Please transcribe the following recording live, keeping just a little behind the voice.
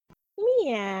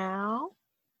Meow.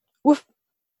 Woof.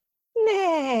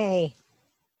 Nay.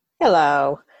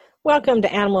 Hello. Welcome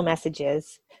to Animal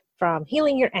Messages from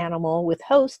Healing Your Animal with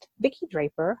host Vicki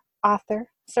Draper, author,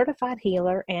 certified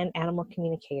healer, and animal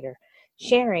communicator,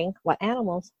 sharing what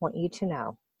animals want you to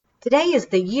know. Today is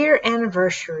the year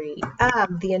anniversary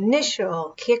of the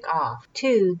initial kickoff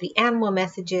to the Animal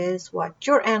Messages, What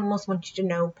Your Animals Want You to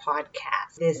Know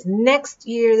podcast. This next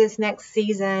year, this next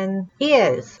season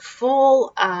is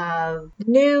full of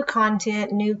new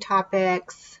content, new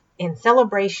topics. In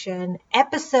celebration,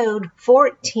 episode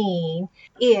 14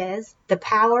 is the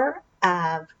power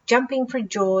of jumping for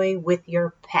joy with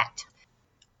your pet.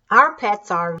 Our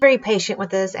pets are very patient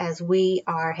with us as we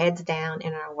are heads down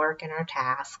in our work and our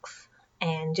tasks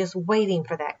and just waiting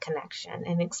for that connection,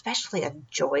 and especially a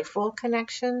joyful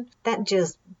connection that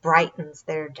just brightens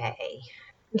their day.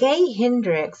 Gay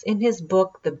Hendricks, in his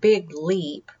book, The Big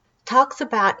Leap, talks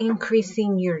about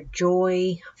increasing your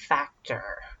joy factor.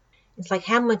 It's like,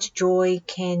 how much joy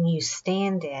can you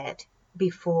stand it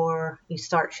before you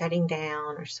start shutting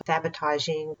down or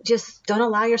sabotaging? Just don't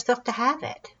allow yourself to have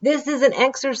it. This is an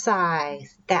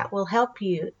exercise that will help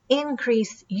you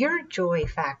increase your joy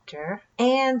factor,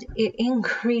 and it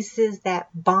increases that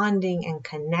bonding and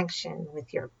connection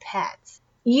with your pets.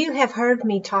 You have heard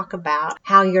me talk about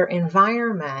how your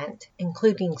environment,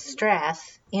 including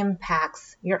stress,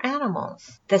 impacts your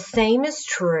animals. The same is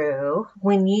true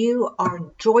when you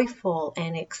are joyful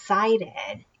and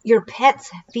excited. Your pets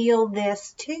feel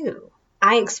this too.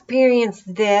 I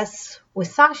experienced this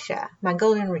with Sasha, my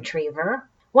golden retriever.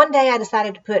 One day I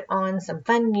decided to put on some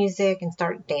fun music and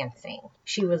start dancing.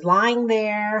 She was lying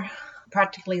there,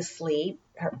 practically asleep.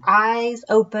 Her eyes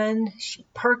opened, she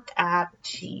perked up,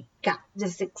 she got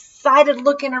this excited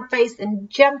look in her face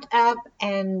and jumped up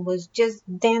and was just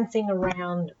dancing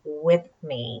around with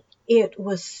me. It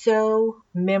was so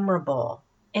memorable.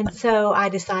 And so I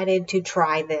decided to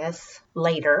try this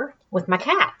later with my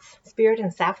cats, Spirit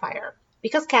and Sapphire,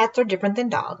 because cats are different than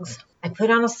dogs. I put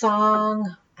on a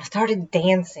song, I started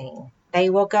dancing. They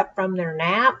woke up from their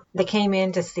nap. They came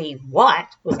in to see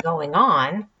what was going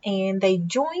on, and they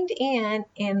joined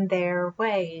in their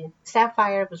way.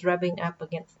 Sapphire was rubbing up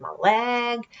against my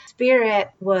leg.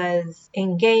 Spirit was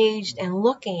engaged and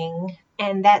looking,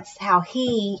 and that's how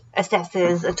he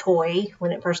assesses a toy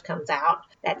when it first comes out.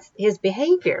 That's his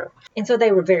behavior. And so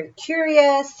they were very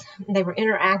curious. They were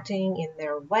interacting in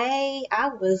their way. I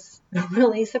was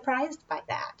really surprised by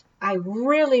that. I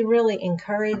really, really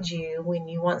encourage you, when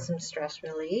you want some stress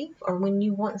relief or when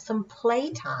you want some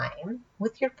playtime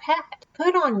with your pet,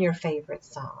 put on your favorite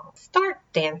song. Start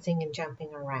dancing and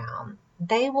jumping around.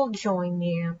 They will join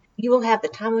you. You will have the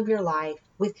time of your life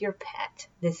with your pet,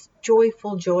 this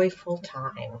joyful, joyful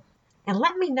time. And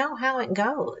let me know how it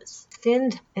goes.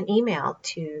 Send an email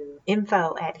to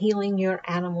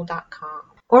info@healingyouranimal.com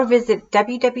or visit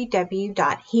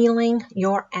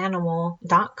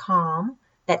www.healingyouranimal.com.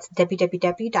 That's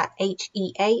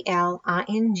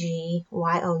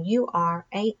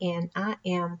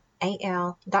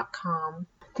www.healingyouranimal.com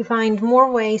to find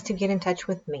more ways to get in touch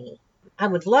with me. I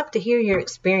would love to hear your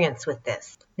experience with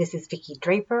this. This is Vicki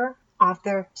Draper,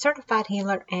 author, certified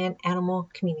healer, and animal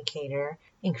communicator,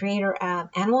 and creator of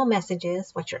Animal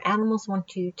Messages, What Your Animals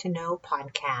Want You to Know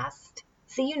podcast.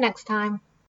 See you next time.